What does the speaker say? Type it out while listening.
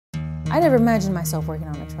I never imagined myself working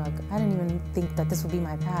on a truck. I didn't even think that this would be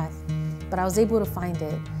my path, but I was able to find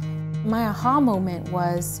it. My aha moment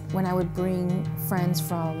was when I would bring friends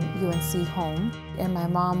from UNC home, and my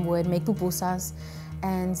mom would make pupusas,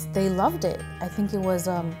 and they loved it. I think it was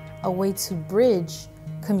a way to bridge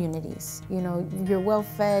communities. You know, you're well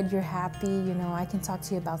fed, you're happy, you know, I can talk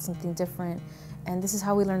to you about something different, and this is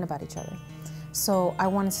how we learn about each other. So I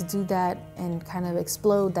wanted to do that and kind of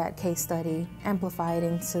explode that case study, amplify it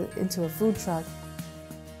into a food truck.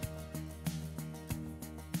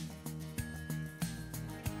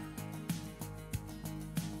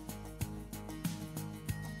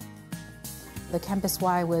 The Campus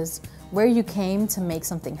Y was where you came to make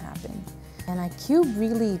something happen. And iCube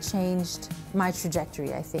really changed my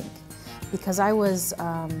trajectory, I think, because I was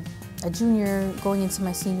a junior going into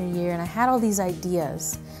my senior year, and I had all these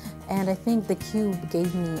ideas. And I think the Cube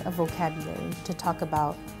gave me a vocabulary to talk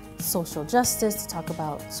about social justice, to talk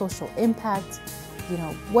about social impact, you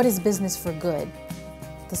know, what is business for good?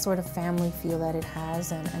 The sort of family feel that it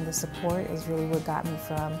has and the support is really what got me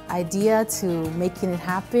from idea to making it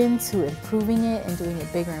happen to improving it and doing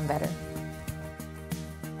it bigger and better.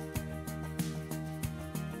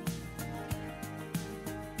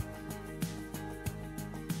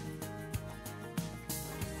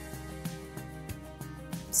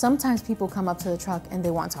 Sometimes people come up to the truck and they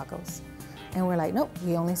want tacos. And we're like, nope,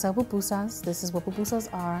 we only sell pupusas. This is what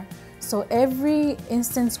pupusas are. So every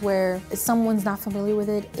instance where someone's not familiar with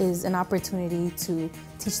it is an opportunity to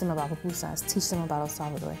teach them about pupusas, teach them about El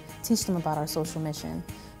Salvador, teach them about our social mission.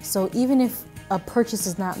 So even if a purchase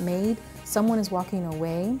is not made, someone is walking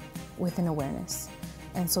away with an awareness.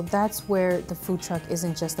 And so that's where the food truck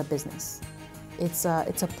isn't just a business. It's a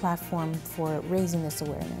platform for raising this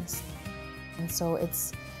awareness. And so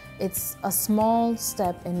it's a small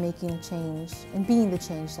step in making a change and being the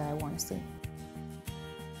change that I want to see.